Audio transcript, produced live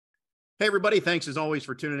Hey, everybody. Thanks as always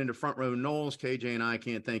for tuning into Front Row Noles. KJ and I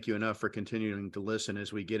can't thank you enough for continuing to listen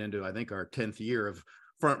as we get into, I think, our 10th year of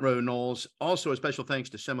Front Row Noles. Also, a special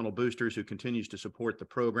thanks to Seminole Boosters, who continues to support the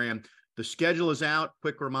program. The schedule is out.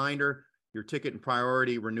 Quick reminder, your ticket and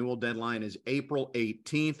priority renewal deadline is April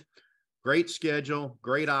 18th. Great schedule,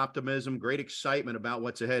 great optimism, great excitement about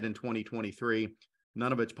what's ahead in 2023.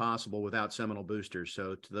 None of it's possible without Seminole Boosters.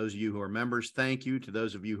 So to those of you who are members, thank you. To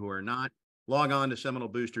those of you who are not, log on to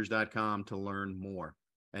SeminoleBoosters.com to learn more.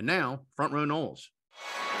 And now, Front Row Noles.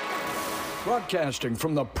 Broadcasting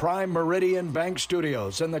from the Prime Meridian Bank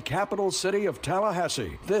Studios in the capital city of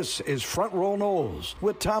Tallahassee, this is Front Row Noles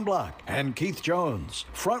with Tom Block and Keith Jones.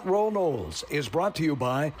 Front Row Noles is brought to you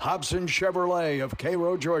by Hobson Chevrolet of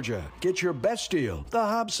Cairo, Georgia. Get your best deal the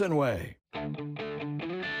Hobson way.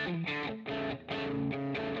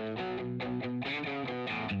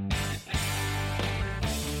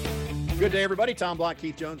 Good day, everybody. Tom Block,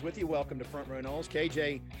 Keith Jones with you. Welcome to Front Row Noles.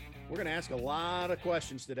 KJ, we're going to ask a lot of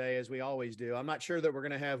questions today, as we always do. I'm not sure that we're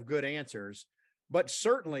going to have good answers, but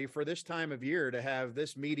certainly for this time of year to have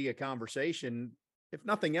this media conversation, if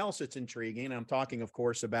nothing else, it's intriguing. I'm talking, of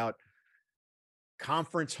course, about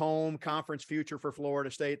conference home, conference future for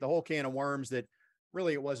Florida State, the whole can of worms that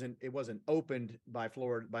really it wasn't opened by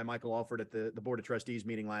Michael Alford at the Board of Trustees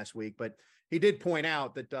meeting last week, but he did point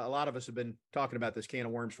out that a lot of us have been talking about this can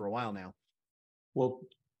of worms for a while now. Well,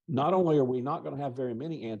 not only are we not going to have very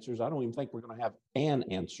many answers, I don't even think we're going to have an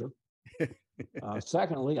answer.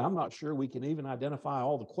 Secondly, I'm not sure we can even identify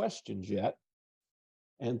all the questions yet.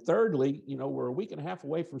 And thirdly, we're a week and a half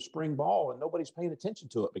away from spring ball and nobody's paying attention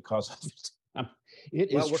to it because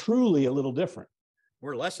it is truly a little different.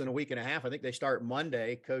 We're less than a week and a half. I think they start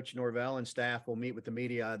Monday. Coach Norvell and staff will meet with the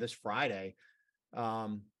media this Friday.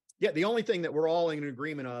 The only thing that we're all in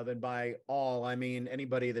agreement of, and by all, I mean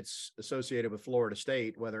anybody that's associated with Florida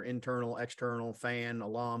State, whether internal, external, fan,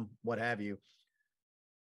 alum, what have you,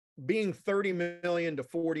 being 30 million to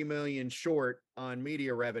 40 million short on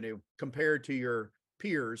media revenue compared to your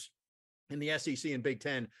peers in the SEC and Big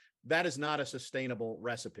Ten, that is not a sustainable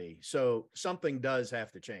recipe. So something does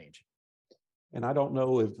have to change. And I don't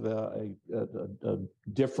know if a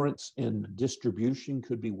difference in distribution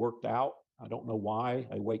could be worked out. I don't know why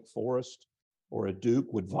a Wake Forest or a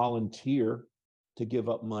Duke would volunteer to give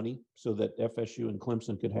up money so that FSU and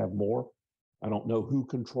Clemson could have more. I don't know who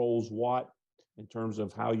controls what in terms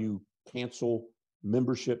of how you cancel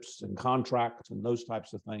memberships and contracts and those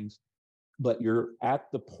types of things. But you're at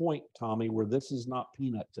the point, Tommy, where this is not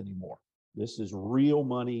peanuts anymore. This is real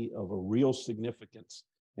money of a real significance.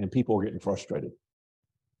 And people are getting frustrated.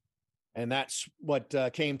 And that's what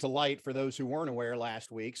came to light for those who weren't aware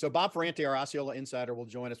last week. So Bob Ferrante, our Osceola insider, will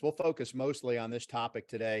join us. We'll focus mostly on this topic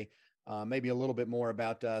today, maybe a little bit more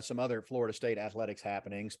about some other Florida State athletics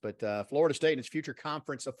happenings. But Florida State and its future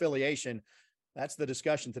conference affiliation, that's the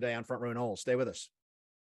discussion today on Front Row Noles. Stay with us.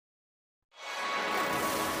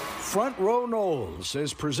 Front Row Noles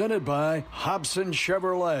is presented by Hobson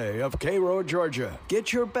Chevrolet of Cairo, Georgia.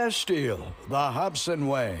 Get your best deal the Hobson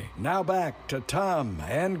way. Now back to Tom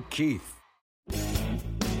and Keith.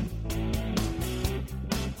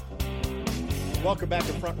 Welcome back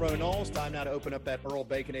to Front Row Noles. Time now to open up that Earl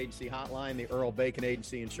Bacon Agency hotline, the Earl Bacon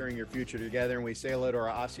Agency, ensuring your future together. And we say hello to our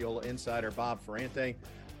Osceola insider, Bob Ferrante.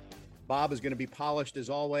 Bob is going to be polished as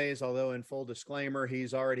always, although in full disclaimer,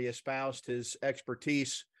 he's already espoused his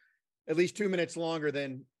expertise at least 2 minutes longer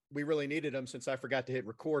than we really needed him, since I forgot to hit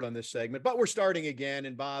record on this segment. But we're starting again.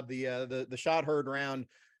 And Bob, the shot heard around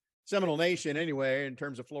Seminole Nation anyway, in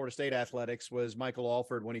terms of Florida State athletics, was Michael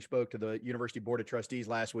Alford when he spoke to the University Board of Trustees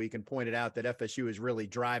last week and pointed out that FSU is really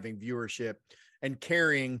driving viewership and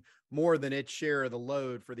carrying more than its share of the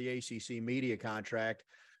load for the ACC media contract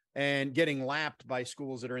and getting lapped by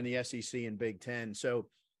schools that are in the SEC and Big Ten. So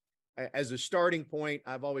as a starting point,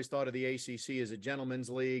 I've always thought of the ACC as a gentleman's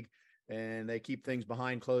league, and they keep things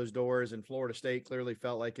behind closed doors. And Florida State clearly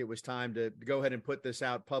felt like it was time to go ahead and put this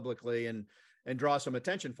out publicly and draw some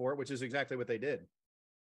attention for it, which is exactly what they did.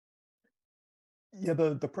 Yeah,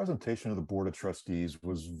 the presentation of the Board of Trustees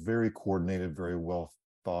was very coordinated, very well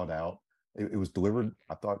thought out. It was delivered,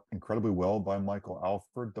 I thought, incredibly well by Michael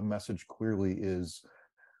Alford. The message clearly is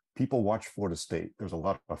people watch Florida State. There's a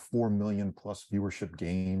lot of 4 million plus viewership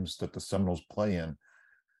games that the Seminoles play in.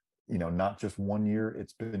 Not just 1 year,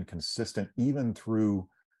 it's been consistent even through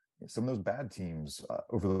some of those bad teams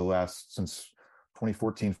over the last, since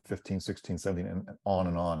 2014, 15, 16, 17, and on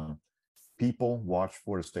and on. People watch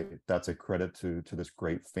Florida State. That's a credit to this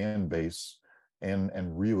great fan base and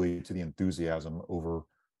really to the enthusiasm over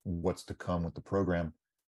what's to come with the program.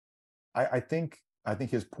 I think I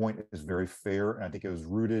think his point is very fair, and I think it was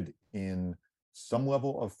rooted in some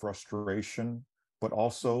level of frustration, but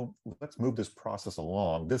also let's move this process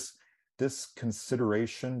along. This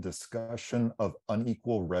consideration, discussion of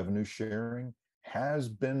unequal revenue sharing has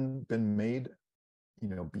been made,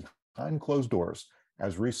 behind closed doors.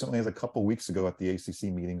 As recently as a couple of weeks ago at the ACC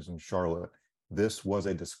meetings in Charlotte, this was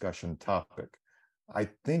a discussion topic. I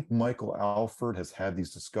think Michael Alford has had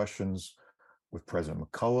these discussions with President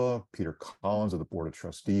McCullough, Peter Collins of the Board of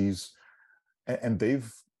Trustees, and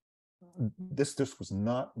this was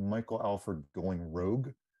not Michael Alford going rogue.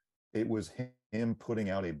 It was him putting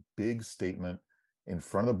out a big statement in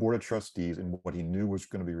front of the Board of Trustees and what he knew was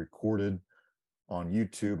going to be recorded on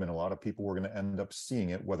YouTube, and a lot of people were going to end up seeing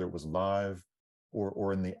it, whether it was live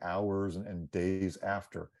or in the hours and days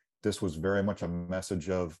after. This was very much a message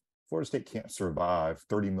of Florida State can't survive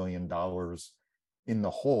 $30 million in the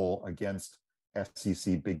hole against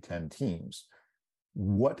SEC Big Ten teams.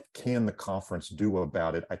 What can the conference do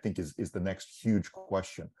about it? I think is the next huge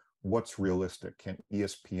question. What's realistic? Can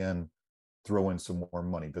ESPN throw in some more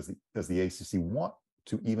money? Does the ACC want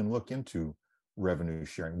to even look into revenue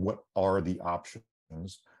sharing? What are the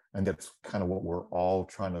options? And that's kind of what we're all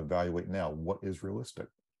trying to evaluate now. What is realistic?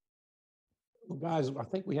 Well, guys, I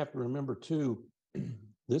think we have to remember too,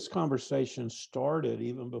 this conversation started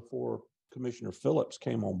even before Commissioner Phillips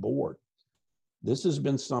came on board. This has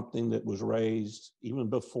been something that was raised even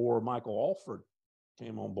before Michael Alford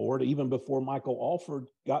came on board, even before Michael Alford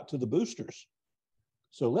got to the boosters.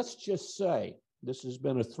 So let's just say this has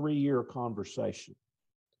been a 3-year conversation.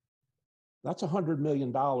 That's $100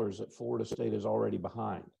 million that Florida State is already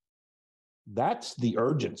behind. That's the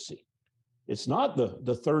urgency. It's not the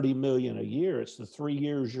 $30 million a year. It's the 3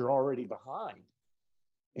 years you're already behind.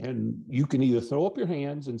 And you can either throw up your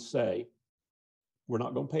hands and say, we're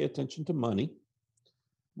not going to pay attention to money,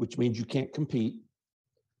 which means you can't compete,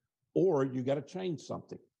 or you got to change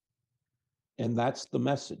something. And that's the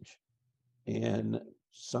message. And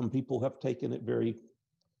some people have taken it very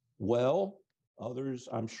well. Others,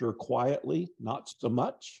 I'm sure, quietly, not so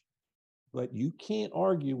much. But you can't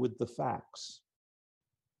argue with the facts.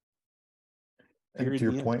 And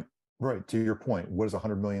to your point, right, to your point, what does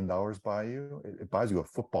 $100 million buy you? It buys you a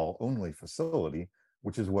football-only facility,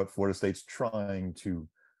 which is what Florida State's trying to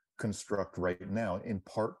construct right now, in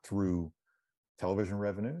part through television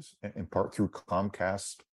revenues, in part through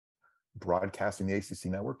Comcast broadcasting the ACC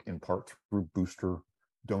network, in part through booster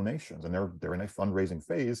donations. And they're in a fundraising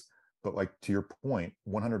phase. But like to your point,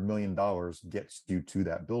 $100 million gets you to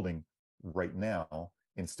that building right now,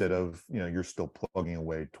 instead of, you're still plugging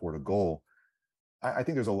away toward a goal. I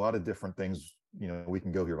think there's a lot of different things, we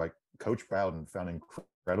can go here. Like Coach Bowden found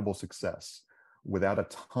incredible success without a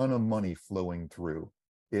ton of money flowing through.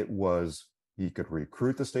 It was, he could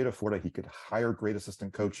recruit the state of Florida. He could hire great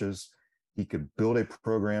assistant coaches. He could build a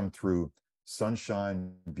program through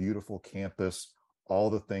sunshine, beautiful campus,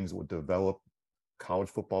 all the things that would develop college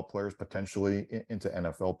football players potentially into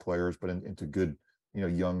NFL players, but into good,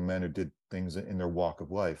 young men who did things in their walk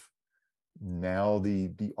of life. Now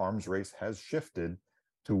the arms race has shifted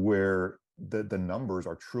to where the numbers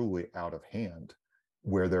are truly out of hand,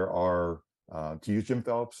 where there are, to use Jim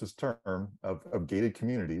Phillips's term, of gated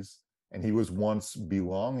communities. And he was once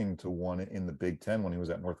belonging to one in the Big Ten when he was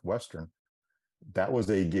at Northwestern. That was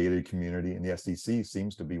a gated community, and the SEC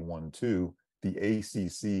seems to be one too. The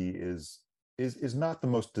ACC is not the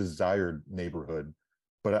most desired neighborhood,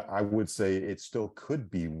 but I would say it still could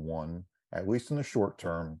be one, at least in the short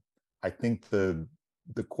term. I think the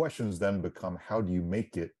questions then become, how do you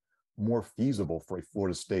make it more feasible for a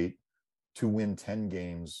Florida State to win 10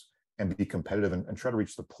 games and be competitive and try to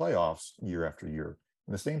reach the playoffs year after year?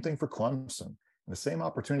 And the same thing for Clemson. And the same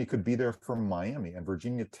opportunity could be there for Miami and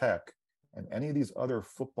Virginia Tech and any of these other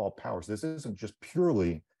football powers. This isn't just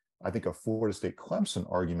purely, I think, a Florida State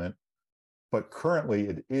Clemson argument, but currently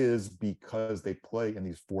it is because they play in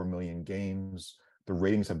these 4 million games. The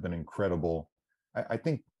ratings have been incredible. I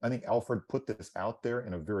think Alford put this out there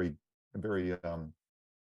in a very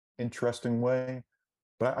interesting way.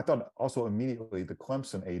 But I thought also immediately the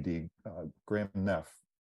Clemson AD, Graham Neff,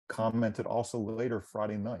 commented also later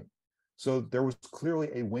Friday night. So there was clearly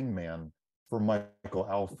a wingman for Michael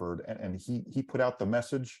Alford, and he put out the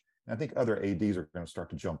message. And I think other ADs are going to start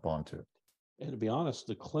to jump onto it. And to be honest,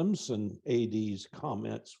 the Clemson AD's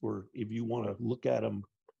comments were, if you want to look at them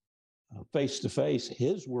face to face,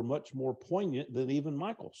 his were much more poignant than even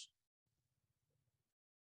Michael's.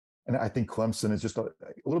 And I think Clemson is just a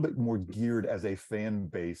little bit more geared as a fan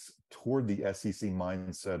base toward the SEC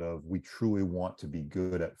mindset of, we truly want to be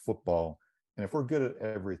good at football. And if we're good at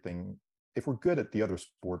everything, if we're good at the other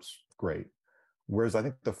sports, great. Whereas I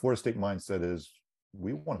think the Florida State mindset is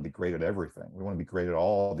we want to be great at everything. We want to be great at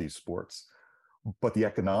all these sports. But the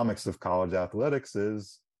economics of college athletics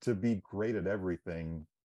is to be great at everything,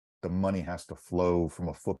 the money has to flow from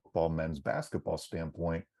a football, men's basketball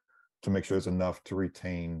standpoint to make sure there's enough to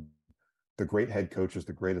retain the great head coaches,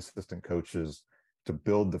 the great assistant coaches, to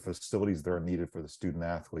build the facilities that are needed for the student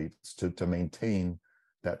athletes to maintain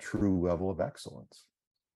that true level of excellence.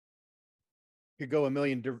 Could go a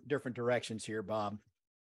million different directions here, Bob.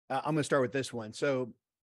 I'm going to start with this one. So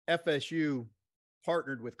FSU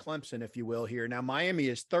partnered with Clemson, if you will, here. Now, Miami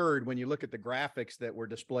is third when you look at the graphics that were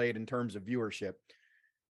displayed in terms of viewership.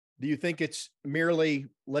 Do you think it's merely,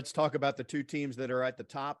 let's talk about the two teams that are at the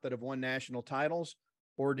top that have won national titles?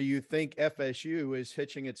 Or do you think FSU is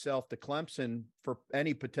hitching itself to Clemson for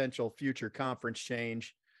any potential future conference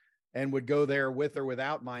change and would go there with or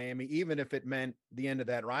without Miami, even if it meant the end of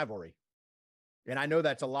that rivalry? And I know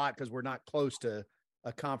that's a lot because we're not close to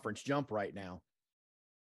a conference jump right now.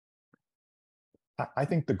 I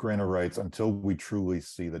think the grant of rights, until we truly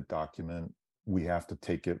see the document, we have to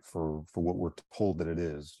take it for what we're told that it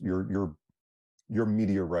is. Your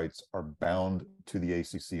media rights are bound to the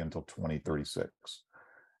ACC until 2036.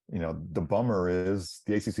 You know, the bummer is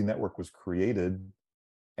the ACC network was created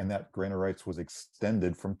and that grant of rights was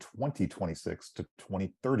extended from 2026 to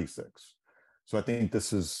 2036. So I think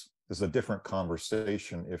this is a different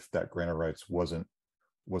conversation if that grant of rights wasn't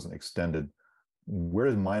extended. Where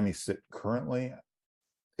does Miami sit currently?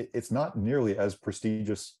 It's not nearly as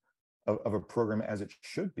prestigious of a program as it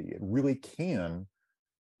should be. It really can,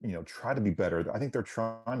 try to be better. I think they're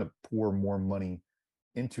trying to pour more money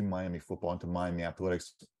into Miami football, into Miami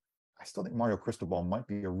athletics. I still think Mario Cristobal might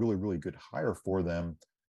be a really, really good hire for them,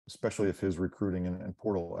 especially if his recruiting and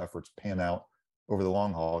portal efforts pan out over the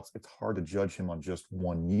long haul. It's hard to judge him on just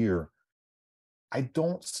 1 year. I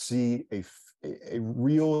don't see a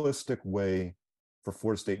realistic way for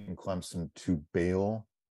Florida State and Clemson to bail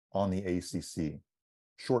on the ACC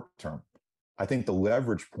short term. I think the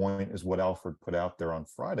leverage point is what Alfred put out there on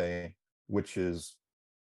Friday, which is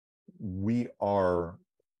we are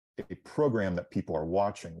a program that people are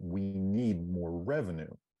watching. We need more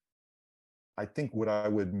revenue. I think what I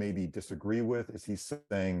would maybe disagree with is he's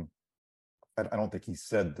saying, I don't think he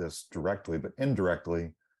said this directly, but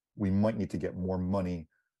indirectly, we might need to get more money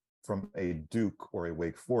from a Duke or a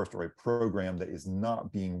Wake Forest or a program that is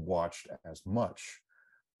not being watched as much.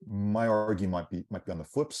 My argument might be on the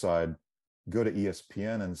flip side. Go to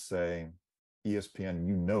ESPN and say,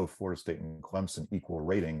 ESPN, Florida State and Clemson equal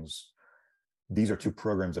ratings. These are two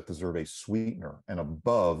programs that deserve a sweetener, and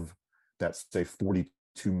above that, say, $42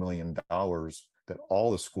 million that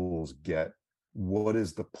all the schools get, what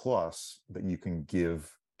is the plus that you can give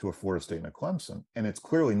to a Florida State and a Clemson? And it's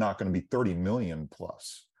clearly not going to be 30 million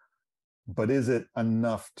plus, but is it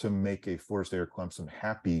enough to make a Florida State or Clemson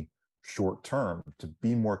happy short term, to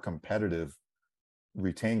be more competitive,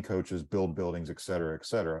 retain coaches, build buildings, et cetera, et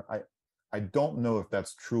cetera? I don't know if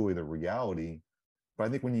that's truly the reality, but I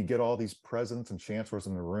think when you get all these presidents and chancellors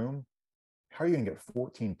in the room, how are you going to get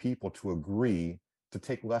 14 people to agree to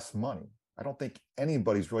take less money? I don't think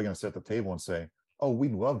anybody's really going to sit at the table and say, oh,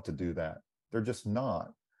 we'd love to do that. They're just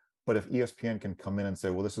not. But if ESPN can come in and say,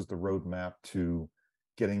 well, this is the roadmap to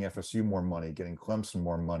getting FSU more money, getting Clemson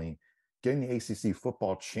more money, getting the ACC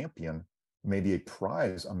football champion maybe a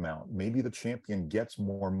prize amount, maybe the champion gets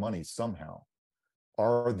more money somehow.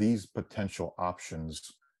 Are these potential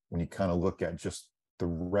options when you kind of look at just the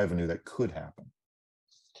revenue that could happen?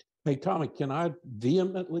 Hey, Tommy, can I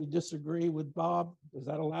vehemently disagree with Bob? Is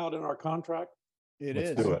that allowed in our contract?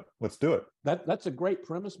 Let's do it. That's a great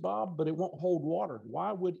premise, Bob, but it won't hold water.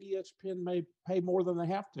 Why would ESPN pay more than they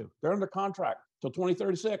have to? They're under contract till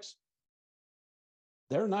 2036.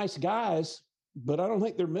 They're nice guys, but I don't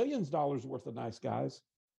think they're millions of dollars worth of nice guys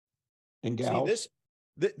and gals.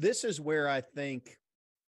 See, this is where I think,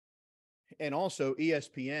 and also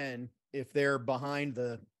ESPN, if they're behind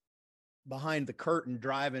the curtain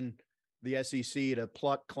driving the SEC to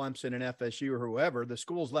pluck Clemson and FSU or whoever, the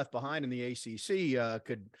schools left behind in the ACC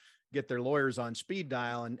could get their lawyers on speed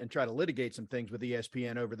dial and try to litigate some things with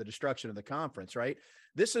ESPN over the destruction of the conference, right?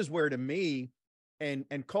 This is where, to me,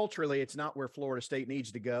 and culturally, it's not where Florida State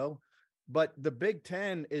needs to go, but the Big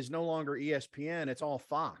Ten is no longer ESPN. It's all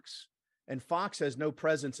Fox, and Fox has no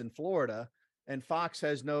presence in Florida, and Fox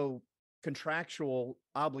has no contractual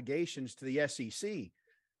obligations to the SEC.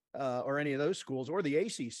 Or any of those schools or the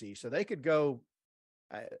ACC. So they could go,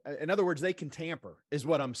 in other words, they can tamper is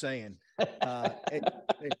what I'm saying.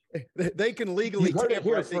 They can legally tamper.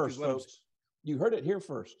 Here first, folks. You heard it here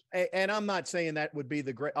first. And I'm not saying that would be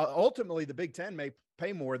the great. Ultimately, the Big Ten may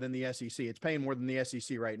pay more than the SEC. It's paying more than the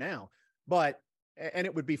SEC right now, and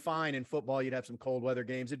it would be fine in football. You'd have some cold weather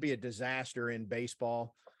games. It'd be a disaster in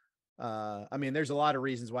baseball. I mean, there's a lot of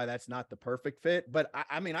reasons why that's not the perfect fit, but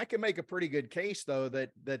I mean, I can make a pretty good case though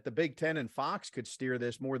that the Big Ten and Fox could steer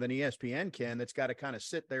this more than ESPN can. That's got to kind of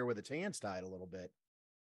sit there with its hands tied a little bit,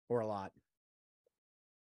 or a lot.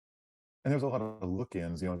 And there's a lot of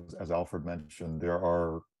look-ins, as Alfred mentioned, there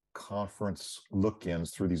are conference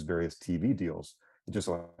look-ins through these various TV deals. It just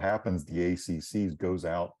so happens the ACC goes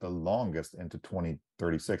out the longest into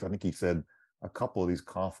 2036. I think he said a couple of these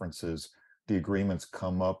conferences, the agreements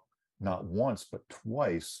come up not once, but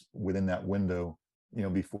twice within that window,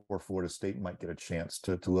 before Florida State might get a chance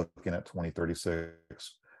to look in at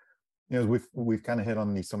 2036. We've kind of hit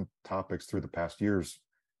on some topics through the past years.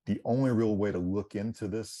 The only real way to look into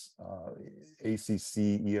this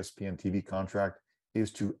ACC ESPN TV contract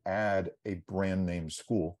is to add a brand name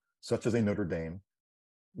school, such as a Notre Dame.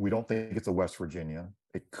 We don't think it's a West Virginia.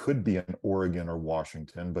 It could be an Oregon or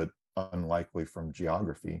Washington, but unlikely from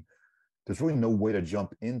geography. There's really no way to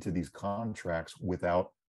jump into these contracts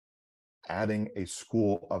without adding a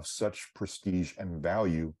school of such prestige and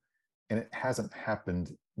value, and it hasn't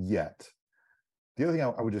happened yet. The other thing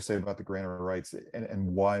I would just say about the grant of rights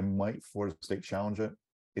and why might Florida State challenge it,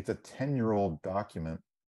 it's a 10-year-old document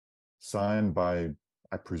signed by,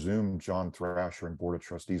 I presume, John Thrasher and Board of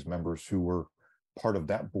Trustees members who were part of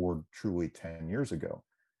that board truly 10 years ago.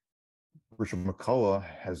 Richard McCullough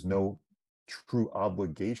has no true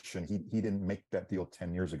obligation. He didn't make that deal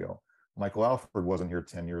 10 years ago. Michael Alford wasn't here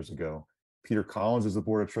 10 years ago. Peter Collins is the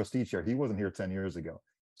Board of Trustees chair. He wasn't here 10 years ago.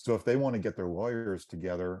 So if they want to get their lawyers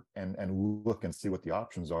together and look and see what the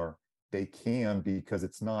options are, they can, because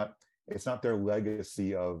it's not their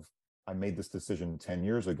legacy of I made this decision 10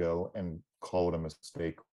 years ago and call it a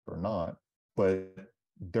mistake or not, but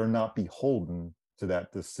they're not beholden to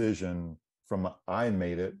that decision from I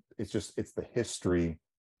made it. It's the history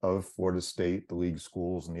of Florida State, the league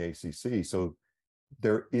schools, and the ACC. So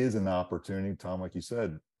there is an opportunity, Tom, like you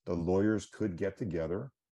said, the lawyers could get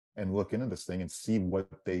together and look into this thing and see what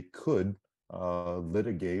they could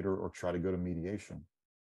litigate or try to go to mediation.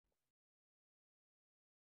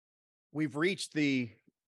 We've reached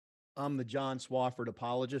I'm the John Swofford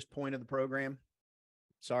apologist point of the program.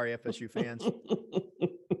 Sorry, FSU fans.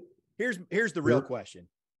 Here's the real question.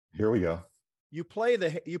 Here we go. You play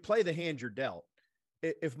the hand you're dealt.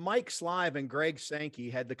 If Mike Slive and Greg Sankey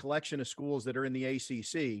had the collection of schools that are in the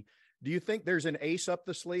ACC, do you think there's an ace up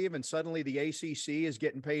the sleeve and suddenly the ACC is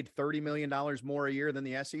getting paid $30 million more a year than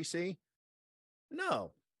the SEC?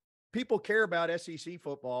 No. People care about SEC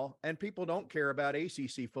football and people don't care about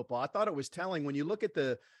ACC football. I thought it was telling when you look at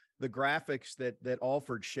the graphics that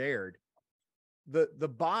Alford shared, the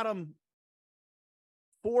bottom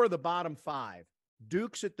four of the bottom five,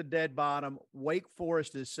 Duke's at the dead bottom, Wake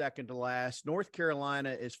Forest is second to last, North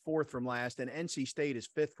Carolina is fourth from last, and NC State is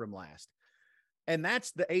fifth from last. And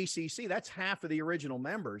that's the ACC. That's half of the original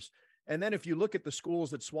members. And then if you look at the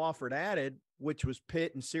schools that Swofford added, which was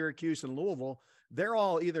Pitt and Syracuse and Louisville, they're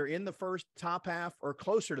all either in the first top half or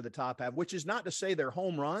closer to the top half, which is not to say they're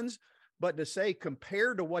home runs, but to say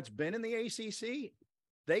compared to what's been in the ACC,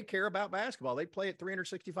 they care about basketball. They play it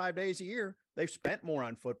 365 days a year. They've spent more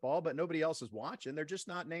on football, but nobody else is watching. They're just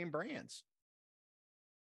not name brands.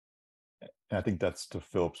 And I think that's to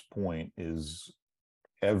Philip's point is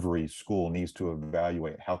every school needs to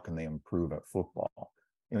evaluate how can they improve at football.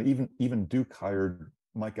 Even Duke hired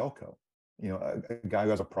Mike Elko, a guy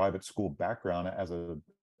who has a private school background as an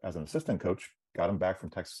assistant coach, got him back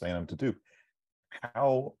from Texas A&M to Duke.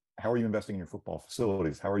 How are you investing in your football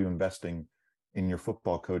facilities? How are you investing in your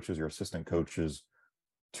football coaches, your assistant coaches,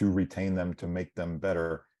 to retain them, to make them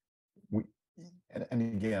better? And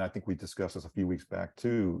again, I think we discussed this a few weeks back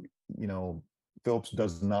too. Phillips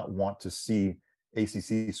does not want to see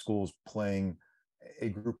ACC schools playing a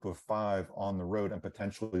group of five on the road and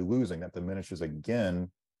potentially losing. That diminishes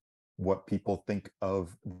again what people think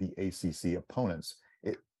of the ACC opponents.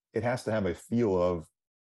 It has to have a feel of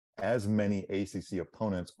as many ACC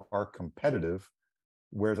opponents are competitive,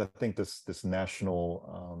 whereas I think this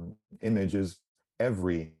national image is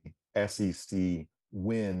every SEC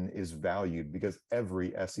win is valued because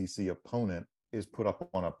every SEC opponent is put up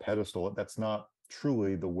on a pedestal. That's not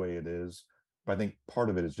truly the way it is. But I think part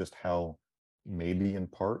of it is just how maybe in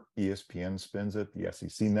part ESPN spins it, the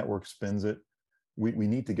SEC network spins it. We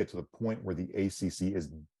need to get to the point where the ACC is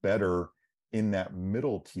better in that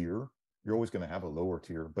middle tier. You're always going to have a lower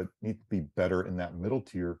tier, but need to be better in that middle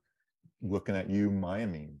tier. Looking at you,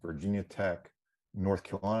 Miami, Virginia Tech, North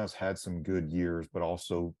Carolina's had some good years, but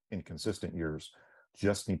also inconsistent years.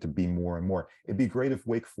 Just need to be more and more. It'd be great if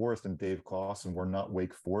Wake Forest and Dave Clawson were not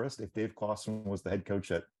Wake Forest. If Dave Clawson was the head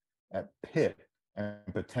coach at Pitt and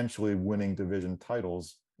potentially winning division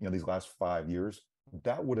titles, these last 5 years,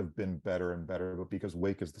 that would have been better and better. But because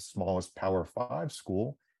Wake is the smallest Power 5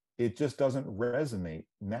 school, it just doesn't resonate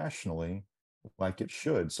nationally like it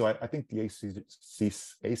should. So I think the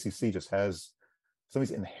ACC just has some of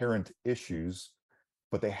these inherent issues,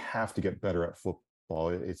 but they have to get better at football.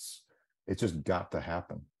 It's just got to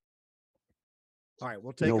happen. All right,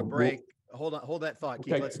 we'll take a break. Hold that thought,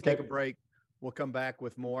 Keith. Let's take a break. We'll come back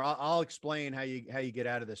with more. I'll explain how you get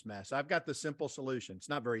out of this mess. I've got the simple solution. It's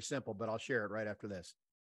not very simple, but I'll share it right after this.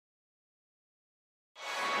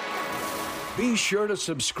 Be sure to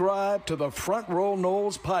subscribe to the Front Row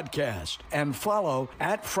Noles podcast and follow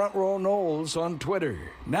 @FrontRowNoles on Twitter.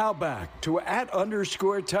 Now back to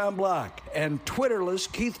 @_Tom Block and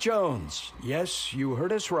Twitterless Keith Jones. Yes, you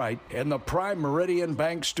heard us right, in the Prime Meridian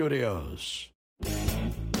Bank Studios.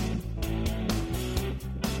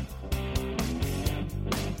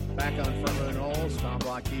 Back on Front Row Noles, Tom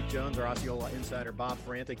Block, Keith Jones, our Osceola insider, Bob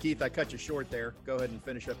Ferrante. Keith, I cut you short there. Go ahead and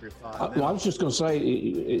finish up your thought. Well, I was just going to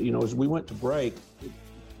say, as we went to break,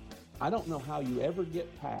 I don't know how you ever get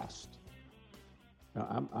past.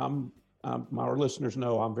 My listeners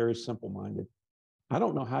know I'm very simple-minded. I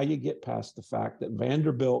don't know how you get past the fact that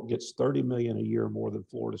Vanderbilt gets $30 million a year more than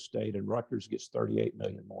Florida State, and Rutgers gets $38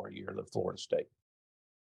 million more a year than Florida State.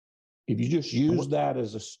 If you just use that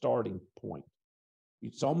as a starting point,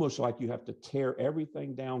 it's almost like you have to tear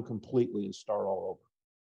everything down completely and start all over,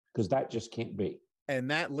 because that just can't be. And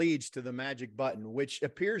that leads to the magic button, which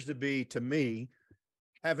appears to be, to me,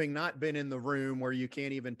 having not been in the room where you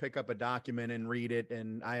can't even pick up a document and read it,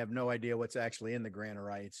 and I have no idea what's actually in the grant of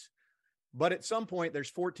rights. But at some point, there's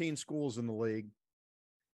 14 schools in the league.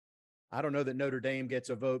 I don't know that Notre Dame gets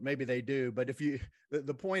a vote. Maybe they do. But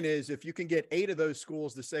the point is, if you can get 8 of those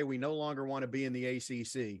schools to say we no longer want to be in the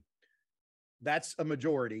ACC, that's a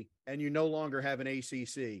majority, and you no longer have an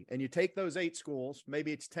ACC. And you take those 8 schools,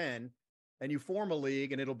 maybe it's 10, and you form a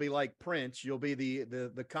league, and it'll be like Prince. You'll be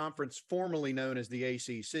the conference formerly known as the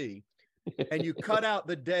ACC. And you cut out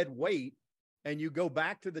the dead weight, and you go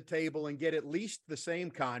back to the table and get at least the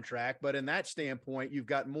same contract. But in that standpoint, you've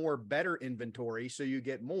got more better inventory, so you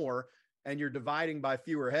get more, and you're dividing by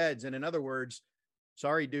fewer heads. And in other words,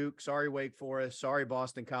 sorry, Duke, sorry, Wake Forest, sorry,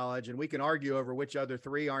 Boston College. And we can argue over which other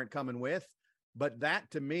 3 aren't coming with. But that,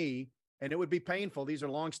 to me, and it would be painful, these are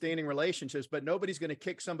longstanding relationships, but nobody's going to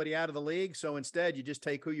kick somebody out of the league. So instead, you just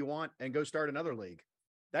take who you want and go start another league.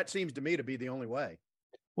 That seems to me to be the only way.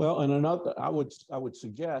 Well, and another, I would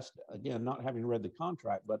suggest, again, not having read the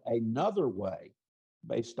contract, but another way,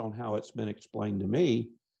 based on how it's been explained to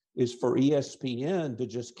me, is for ESPN to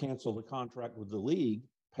just cancel the contract with the league,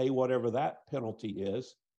 pay whatever that penalty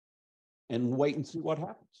is, and wait and see what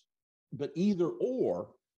happens. But either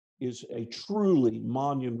or is a truly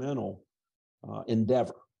monumental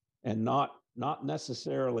endeavor, and not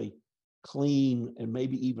necessarily clean and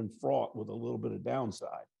maybe even fraught with a little bit of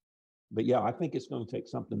downside. But yeah, I think it's going to take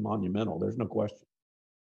something monumental. There's no question.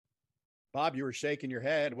 Bob, you were shaking your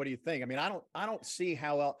head. What do you think? I mean, I don't see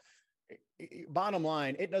how else. Bottom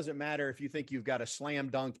line, it doesn't matter if you think you've got a slam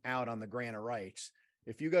dunk out on the grant of rights.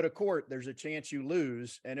 If you go to court, there's a chance you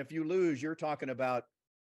lose. And if you lose, you're talking about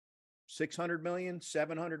 $600 million,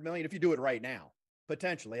 $700 million, if you do it right now,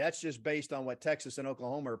 potentially. That's just based on what Texas and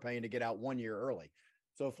Oklahoma are paying to get out 1 year early.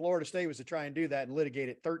 So if Florida State was to try and do that and litigate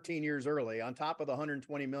it 13 years early, on top of the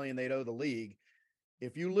 $120 million they'd owe the league,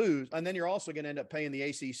 if you lose, and then you're also going to end up paying the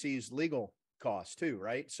ACC's legal costs too,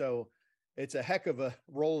 right? So it's a heck of a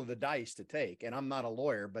roll of the dice to take. And I'm not a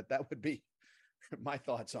lawyer, but that would be my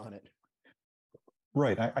thoughts on it.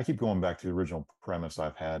 Right. I keep going back to the original premise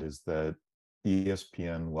I've had, is that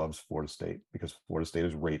ESPN loves Florida State because Florida State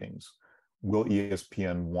is ratings. Will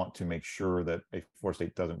ESPN want to make sure that a Florida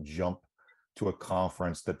State doesn't jump to a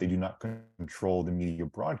conference that they do not control the media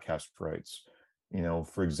broadcast rights?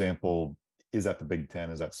 For example, is that the Big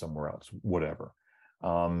Ten? Is that somewhere else? Whatever.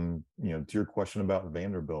 To your question about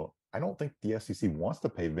Vanderbilt, I don't think the SEC wants to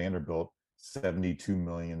pay Vanderbilt $72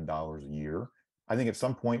 million a year. I think at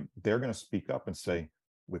some point they're going to speak up and say,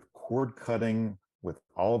 with cord cutting, with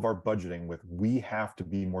all of our budgeting, we have to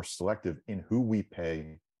be more selective in who we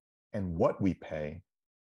pay and what we pay.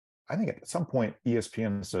 I think at some point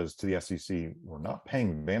ESPN says to the SEC, we're not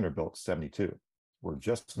paying Vanderbilt 72. We're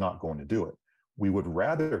just not going to do it. We would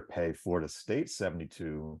rather pay Florida State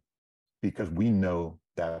 72 because we know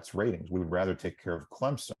that's ratings. We would rather take care of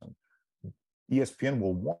Clemson. ESPN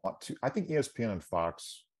will want to, I think ESPN and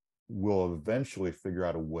Fox will eventually figure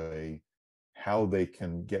out a way how they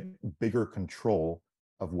can get bigger control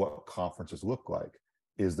of what conferences look like.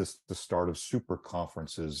 Is this the start of super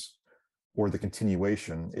conferences, or the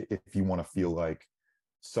continuation, if you want to feel like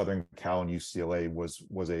Southern Cal and UCLA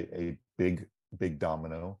was a big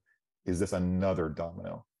domino? Is this another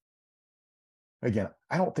domino? Again,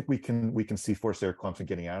 I don't think we can see Forest Air Clemson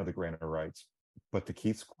getting out of the grant of rights. But to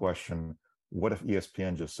Keith's question, what if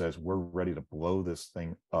ESPN just says we're ready to blow this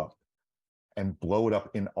thing up, and blow it up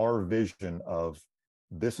in our vision of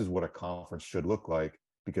this is what a conference should look like,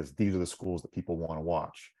 because these are the schools that people want to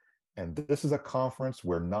watch. And this is a conference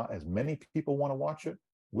where not as many people want to watch it.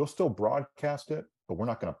 We'll still broadcast it, but we're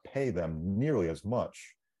not going to pay them nearly as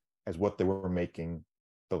much as what they were making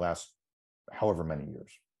the last however many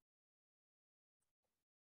years.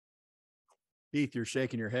 Keith, you're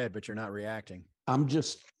shaking your head, but you're not reacting. I'm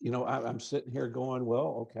just, I'm sitting here going,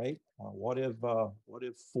 well, okay, what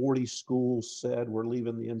if 40 schools said we're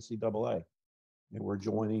leaving the NCAA and we're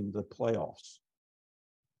joining the playoffs,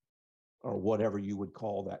 or whatever you would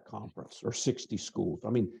call that conference, or 60 schools? I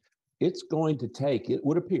mean, it's going to take, it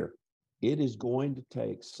would appear, it is going to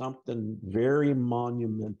take something very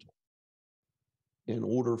monumental in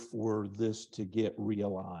order for this to get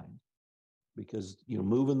realigned, because,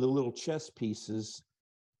 moving the little chess pieces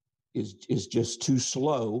is just too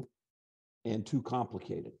slow and too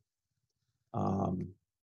complicated.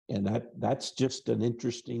 And that's just an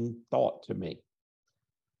interesting thought to me.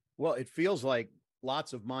 Well, it feels like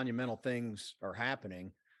lots of monumental things are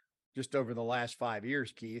happening just over the last 5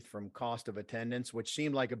 years, Keith, from cost of attendance, which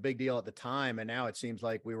seemed like a big deal at the time. And now it seems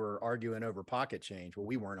like we were arguing over pocket change. Well,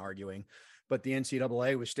 we weren't arguing, but the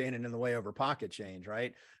NCAA was standing in the way over pocket change,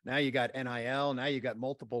 right? Now you got NIL. Now you got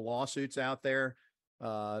multiple lawsuits out there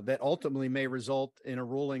that ultimately may result in a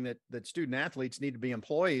ruling that student athletes need to be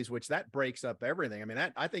employees, which that breaks up everything. I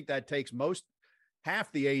mean, I think that takes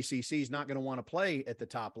half the ACC is not going to want to play at the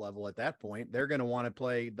top level at that point. They're going to want to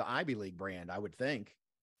play the Ivy League brand, I would think.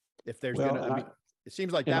 If there's it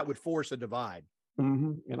seems like that would force a divide.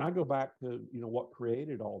 Mm-hmm. And I go back to, what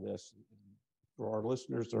created all this. For our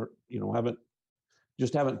listeners that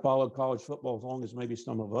haven't followed college football as long as maybe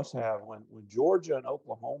some of us have, when Georgia and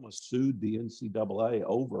Oklahoma sued the NCAA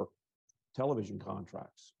over television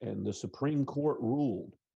contracts, and the Supreme Court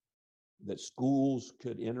ruled that schools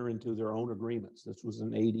could enter into their own agreements. This was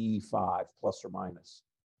in 85 plus or minus.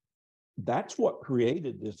 That's what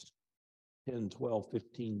created this 10, 12,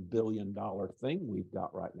 $15 billion thing we've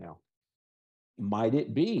got right now. Might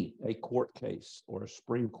it be a court case or a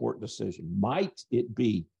Supreme Court decision? Might it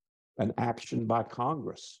be an action by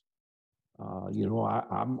Congress?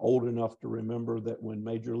 I'm old enough to remember that when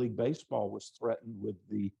Major League Baseball was threatened with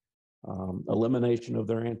the elimination of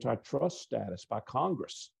their antitrust status by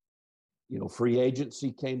Congress, free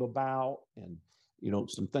agency came about, and,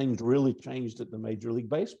 some things really changed at the Major League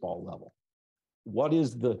Baseball level. What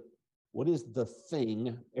is the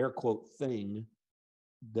thing, air quote thing,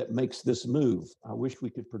 that makes this move? I wish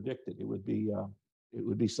we could predict it. It would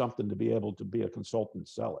be something to be able to be a consultant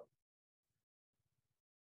sell it.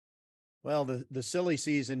 Well, the silly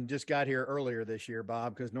season just got here earlier this year,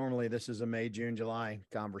 Bob, because normally this is a May, June, July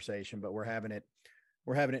conversation, but we're having it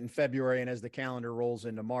in February, and as the calendar rolls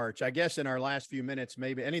into March. I guess in our last few minutes,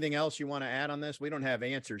 maybe anything else you want to add on this? We don't have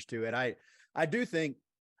answers to it. I do think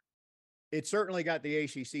it certainly got the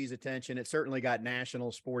ACC's attention. It certainly got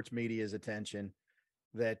national sports media's attention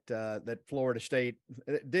that Florida State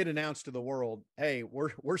did announce to the world, hey,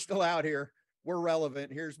 we're still out here. We're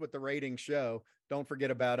relevant. Here's what the ratings show. Don't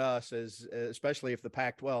forget about us, especially if the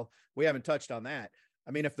Pac-12, we haven't touched on that.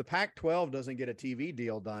 I mean, if the Pac-12 doesn't get a TV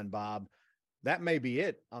deal done, Bob, that may be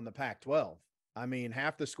it on the Pac-12. I mean,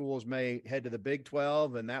 half the schools may head to the Big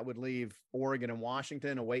 12, and that would leave Oregon and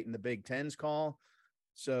Washington awaiting the Big Ten's call.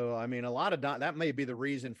 So, I mean, a lot of that may be the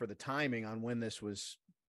reason for the timing on when this was.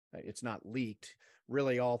 It's not leaked.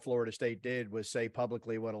 Really, all Florida State did was say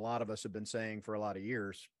publicly what a lot of us have been saying for a lot of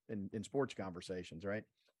years in sports conversations, right?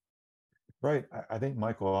 Right. I think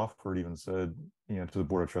Michael Alford even said, to the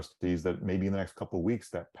Board of Trustees that maybe in the next couple of weeks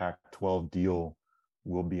that Pac-12 deal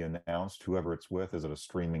will be announced, whoever it's with. Is it a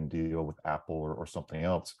streaming deal with Apple or something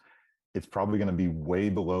else? It's probably going to be way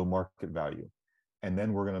below market value. And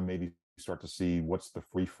then we're going to maybe start to see what's the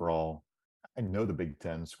free-for-all. I know the Big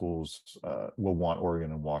Ten schools will want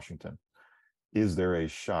Oregon and Washington. Is there a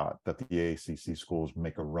shot that the AACC schools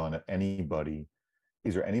make a run at anybody?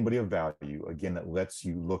 Is there anybody of value, again, that lets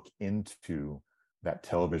you look into that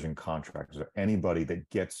television contract? Is there anybody that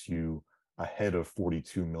gets you ahead of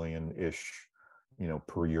 42 million-ish,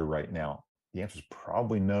 per year right now? The answer is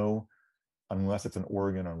probably no, unless it's an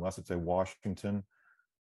Oregon, unless it's a Washington.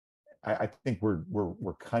 I think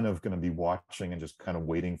we're kind of going to be watching and just kind of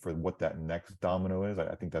waiting for what that next domino is.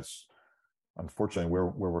 I think that's unfortunately where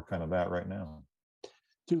we're kind of at right now.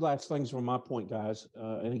 Two last things from my point, guys,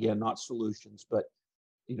 and again, not solutions, but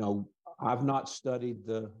I've not studied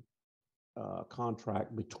the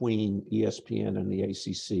contract between ESPN and the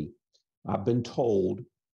ACC. I've been told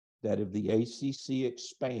that if the ACC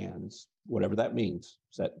expands, whatever that means,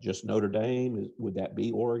 is that just Notre Dame? Would that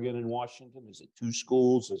be Oregon and Washington? Is it two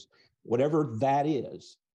schools? Whatever that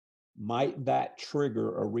is, might that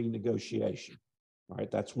trigger a renegotiation? All right,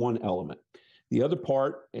 that's one element. The other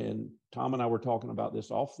part, and Tom and I were talking about this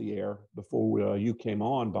off the air before you came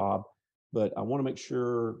on, Bob, but I want to make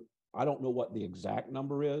sure, I don't know what the exact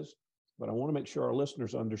number is, but I want to make sure our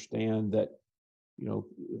listeners understand that,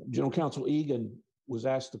 General Counsel Egan was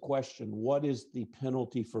asked the question, what is the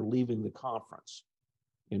penalty for leaving the conference?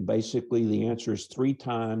 And basically the answer is 3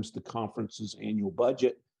 times the conference's annual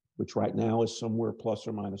budget, which right now is somewhere plus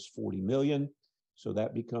or minus 40 million. So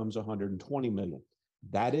that becomes 120 million.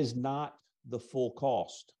 That is not the full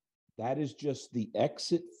cost. That is just the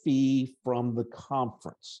exit fee from the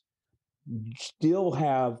conference. You still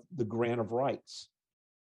have the grant of rights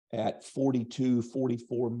at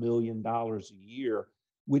 $42-44 million a year,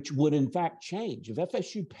 which would in fact change. If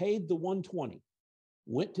FSU paid the 120,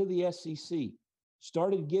 went to the SEC,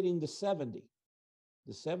 started getting the 70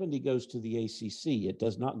 goes to the ACC. It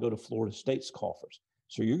does not go to Florida State's coffers.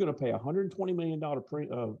 So you're going to pay $120 million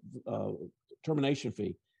termination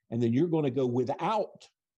fee, and then you're going to go without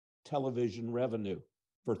television revenue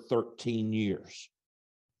for 13 years.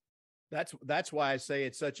 That's why I say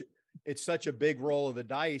it's such a big roll of the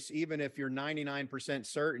dice. Even if you're 99%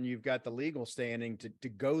 certain you've got the legal standing to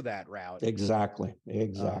go that route. Exactly.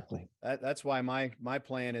 That's why my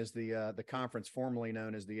plan is the conference formerly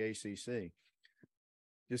known as the ACC.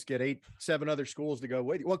 Just get 7 other schools to go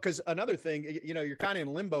with you. Well, because another thing, you're kind of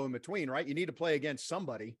in limbo in between, right? You need to play against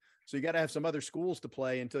somebody. So you got to have some other schools to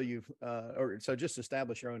play until so just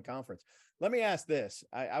establish your own conference. Let me ask this.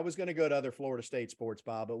 I was going to go to other Florida State sports,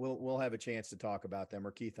 Bob, but we'll have a chance to talk about them,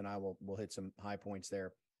 or Keith and I will hit some high points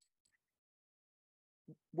there.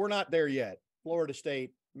 We're not there yet. Florida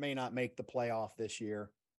State may not make the playoff this year.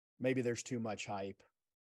 Maybe there's too much hype.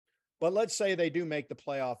 But let's say they do make the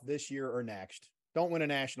playoff this year or next. Don't win a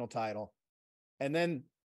national title. And then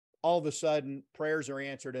all of a sudden prayers are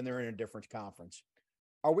answered and they're in a different conference.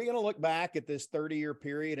 Are we going to look back at this 30-year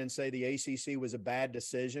period and say the ACC was a bad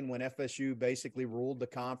decision when FSU basically ruled the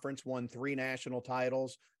conference, won 3 national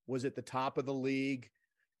titles, was at the top of the league,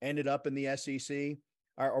 ended up in the SEC?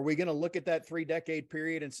 Are we going to look at that 3-decade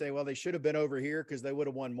period and say, well, they should have been over here because they would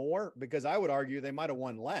have won more? Because I would argue they might have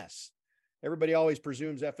won less. Everybody always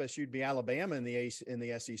presumes FSU would be Alabama in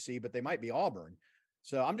the SEC, but they might be Auburn.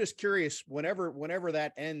 So I'm just curious, whenever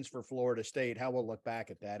that ends for Florida State, how we'll look back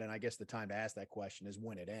at that. And I guess the time to ask that question is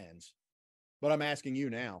when it ends. But I'm asking you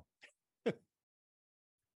now.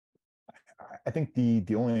 I think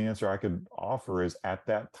the only answer I could offer is at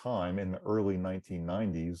that time in the early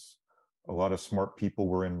 1990s, a lot of smart people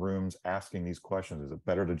were in rooms asking these questions. Is it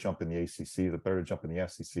better to jump in the ACC? Is it better to jump in the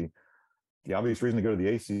SEC? The obvious reason to go to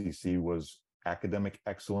the ACC was academic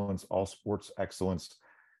excellence, all sports excellence,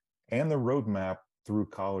 and the roadmap through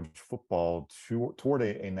college football toward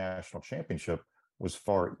a national championship was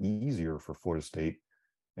far easier for Florida State.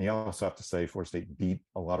 And you also have to say Florida State beat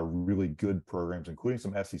a lot of really good programs, including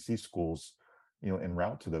some SEC schools, en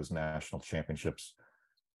route to those national championships.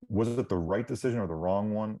 Was it the right decision or the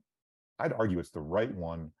wrong one? I'd argue it's the right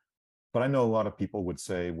one, but I know a lot of people would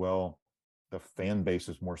say, well, the fan base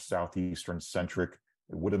is more Southeastern centric.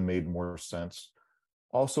 It would have made more sense.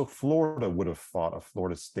 Also, Florida would have fought a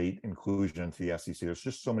Florida State inclusion into the SEC. There's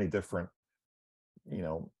just so many different,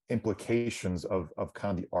 implications of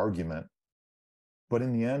kind of the argument. But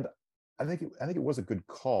in the end, I think it was a good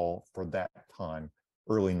call for that time,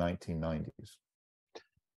 early 1990s.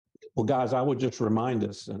 Well, guys, I would just remind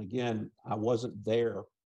us, and again, I wasn't there,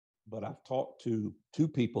 but I've talked to 2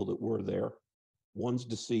 people that were there. One's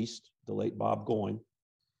deceased, the late Bob Goyne.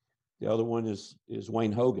 The other one is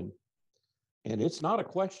Wayne Hogan. And it's not a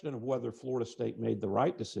question of whether Florida State made the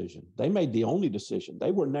right decision. They made the only decision.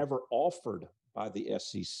 They were never offered by the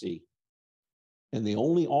SEC. And the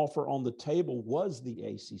only offer on the table was the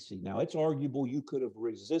ACC. Now, it's arguable you could have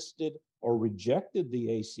resisted or rejected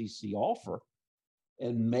the ACC offer,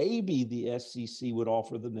 and maybe the SEC would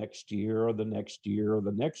offer the next year or the next year or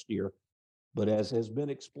the next year. But as has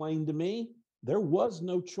been explained to me, there was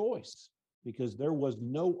no choice because there was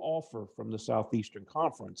no offer from the Southeastern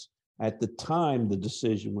Conference at the time the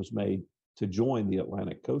decision was made to join the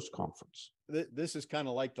Atlantic Coast Conference. This is kind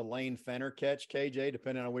of like the Lane Fenner catch, KJ,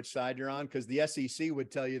 depending on which side you're on, because the SEC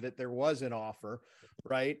would tell you that there was an offer,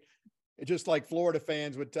 right? Just like Florida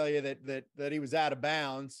fans would tell you that he was out of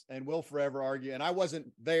bounds, and will forever argue. And I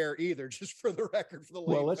wasn't there either, just for the record, for the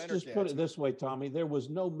Lane Well, let's Fenner just catch. put it this way, Tommy. There was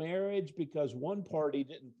no marriage because one party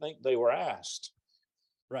didn't think they were asked,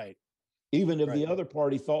 Right. even if Right. the other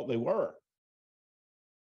party thought they were.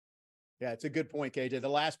 Yeah, it's a good point, KJ. The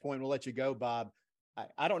last point, we'll let you go, Bob.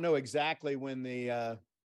 I don't know exactly when the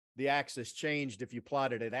axis changed if you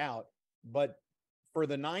plotted it out, but for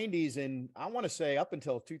the 90s and I want to say up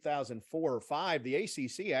until 2004 or 5, the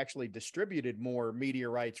ACC actually distributed more media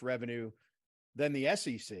rights revenue than the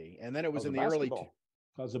SEC. And then it was in the early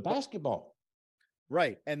because of basketball.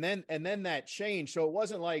 Right. And then that changed. So it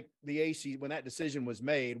wasn't like the ACC, when that decision was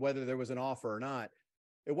made, whether there was an offer or not,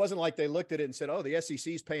 it wasn't like they looked at it and said, oh, the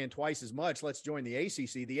SEC is paying twice as much, let's join the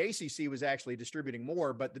ACC. The ACC was actually distributing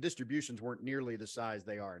more, but the distributions weren't nearly the size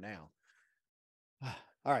they are now.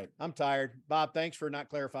 All right. I'm tired. Bob, thanks for not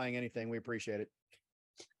clarifying anything. We appreciate it.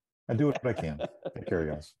 I do what I can. Take care,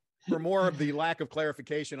 guys. For more of the lack of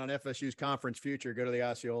clarification on FSU's conference future, go to the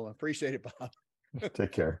Osceola. Appreciate it, Bob.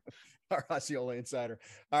 Take care. Our Osceola Insider.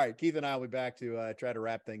 All right. Keith and I will be back to try to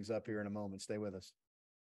wrap things up here in a moment. Stay with us.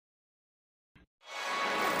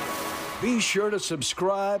 Be sure to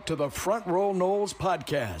subscribe to the Front Row Noles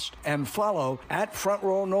podcast and follow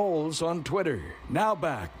 @FrontRowNoles on Twitter. Now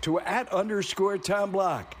back to @_Tom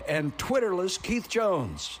Block and Twitterless Keith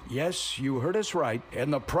Jones. Yes, you heard us right,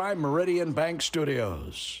 in the Prime Meridian Bank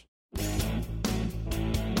Studios.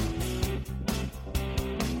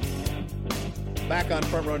 Back on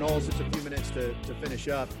Front Row Noles, it's a few minutes to finish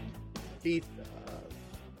up. Keith,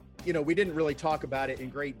 we didn't really talk about it in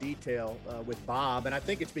great detail with Bob, and I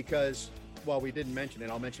think it's because, well, we didn't mention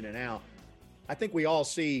it. I'll mention it now. I think we all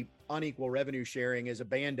see unequal revenue sharing as a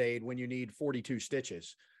Band-Aid when you need 42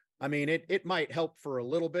 stitches. I mean, it might help for a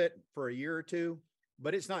little bit, for a year or two,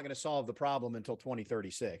 but it's not going to solve the problem until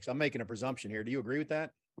 2036. I'm making a presumption here. Do you agree with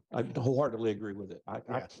that? I wholeheartedly agree with it.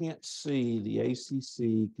 I can't see the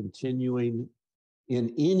ACC continuing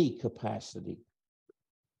in any capacity,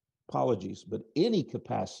 apologies, but any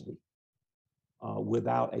capacity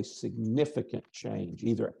without a significant change,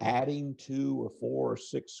 either adding 2 or 4 or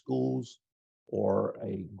 6 schools, or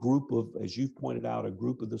a group of, as you've pointed out, a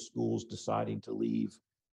group of the schools deciding to leave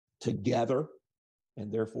together and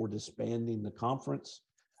therefore disbanding the conference.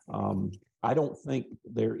 I don't think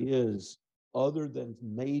there is, other than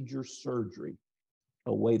major surgery,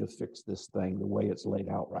 a way to fix this thing the way it's laid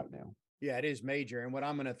out right now. Yeah, it is major. And what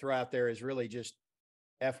I'm going to throw out there is really just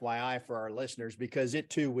FYI for our listeners, because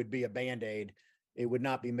it too would be a Band-Aid. It would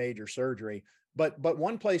not be major surgery. But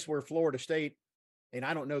one place where Florida State, and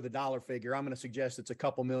I don't know the dollar figure, I'm going to suggest it's a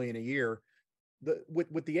couple million a year.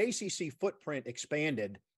 With the ACC footprint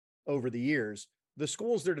expanded over the years, the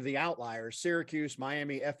schools that are the outliers, Syracuse,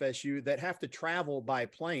 Miami, FSU, that have to travel by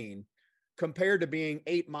plane, compared to being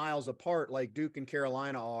 8 miles apart like Duke and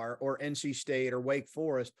Carolina are, or NC State or Wake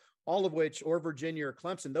Forest, all of which, or Virginia or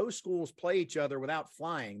Clemson, those schools play each other without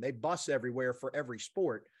flying. They bus everywhere for every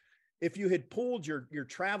sport. If you had pooled your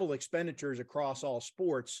travel expenditures across all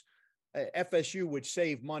sports, FSU would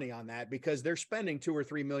save money on that, because they're spending $2 or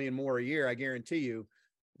 $3 million more a year, I guarantee you,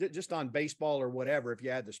 just on baseball or whatever, if you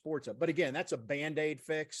add the sports up. But again, that's a Band-Aid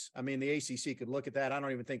fix. I mean, the ACC could look at that. I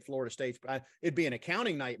don't even think Florida State's, it'd be an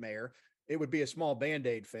accounting nightmare. It would be a small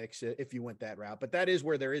Band-Aid fix if you went that route. But that is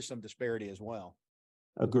where there is some disparity as well.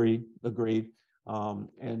 Agreed.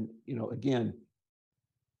 And, again,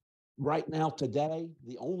 right now, today,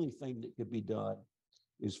 the only thing that could be done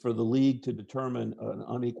is for the league to determine an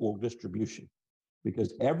unequal distribution,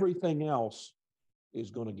 because everything else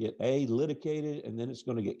is going to get litigated, and then it's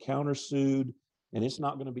going to get countersued, and it's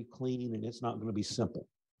not going to be clean, and it's not going to be simple.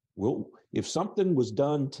 If something was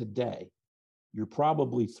done today, you're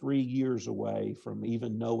probably 3 years away from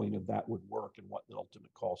even knowing if that would work and what the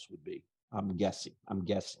ultimate cost would be. I'm guessing.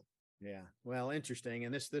 Yeah. Well, interesting.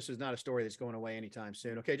 And this is not a story that's going away anytime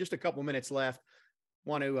soon. Okay. Just a couple minutes left.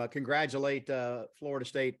 Want to congratulate Florida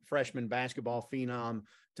State freshman basketball phenom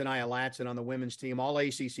Tanaya Latson on the women's team, all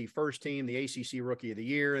ACC first team, the ACC Rookie of the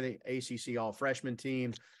Year, the ACC all freshman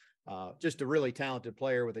team. Just a really talented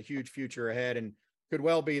player with a huge future ahead, and could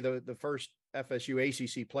well be the first FSU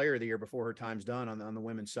ACC player of the year before her time's done on the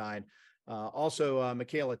women's side. Also,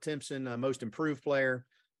 Michaela Timpson, most improved player,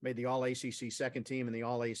 made the All-ACC second team and the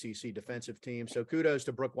All-ACC defensive team. So kudos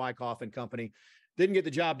to Brooke Wyckoff and company. Didn't get the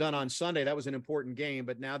job done on Sunday. That was an important game,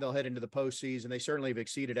 but now they'll head into the postseason. They certainly have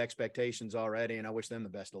exceeded expectations already, and I wish them the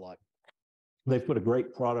best of luck. They've put a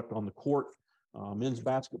great product on the court. Men's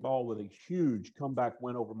basketball with a huge comeback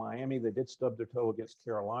win over Miami. They did stub their toe against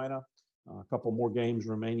Carolina. A couple more games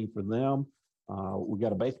remaining for them. We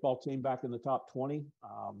got a baseball team back in the top 20,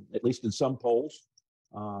 at least in some polls.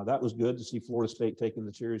 That was good to see Florida State taking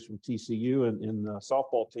the series from TCU, and in the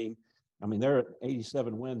softball team. I mean, they're at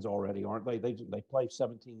 87 wins already, aren't they? They play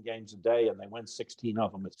 17 games a day and they win 16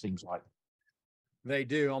 of them, it seems like. They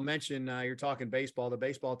do. I'll mention, you're talking baseball. The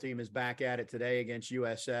baseball team is back at it today against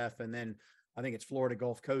USF. And then I think it's Florida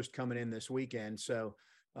Gulf Coast coming in this weekend. So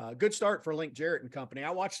good start for Link Jarrett and company.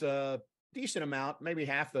 I watched a decent amount, maybe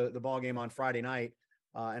half the ball game on Friday night.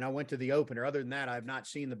 And I went to the opener. Other than that, I've not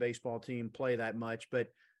seen the baseball team play that much, but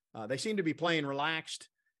they seem to be playing relaxed.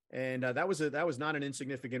 And that was not an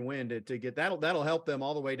insignificant win to get. That'll help them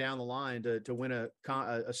all the way down the line to win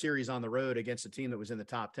a series on the road against a team that was in the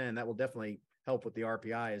top 10. That will definitely help with the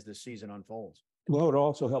RPI as this season unfolds. Well, it'll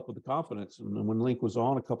also help with the confidence. And when Link was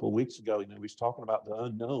on a couple of weeks ago, he was talking about the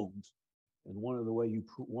unknowns. And one of the ways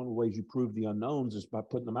you prove the unknowns is by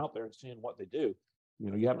putting them out there and seeing what they do.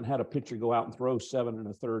 You haven't had a pitcher go out and throw 7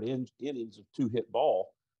 1/3 innings of 2-hit ball.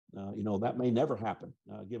 That may never happen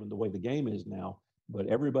given the way the game is now. But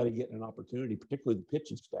everybody getting an opportunity, particularly the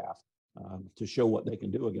pitching staff, to show what they can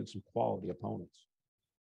do against some quality opponents.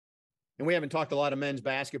 And we haven't talked a lot of men's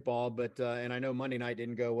basketball, but and I know Monday night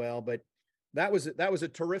didn't go well, but that was a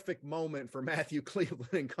terrific moment for Matthew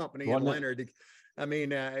Cleveland and company and Leonard. I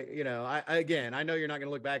mean, I know you're not going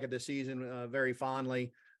to look back at this season very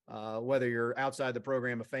fondly, whether you're outside the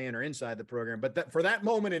program, a fan, or inside the program, but for that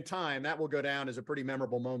moment in time, that will go down as a pretty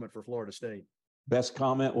memorable moment for Florida State. Best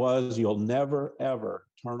comment was, you'll never, ever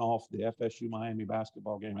turn off the FSU Miami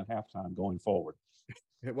basketball game at halftime going forward.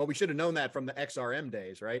 Well, we should have known that from the XRM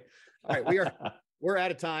days, right? All right, we're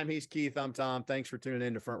out of time. He's Keith. I'm Tom. Thanks for tuning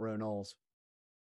in to Front Row Noles.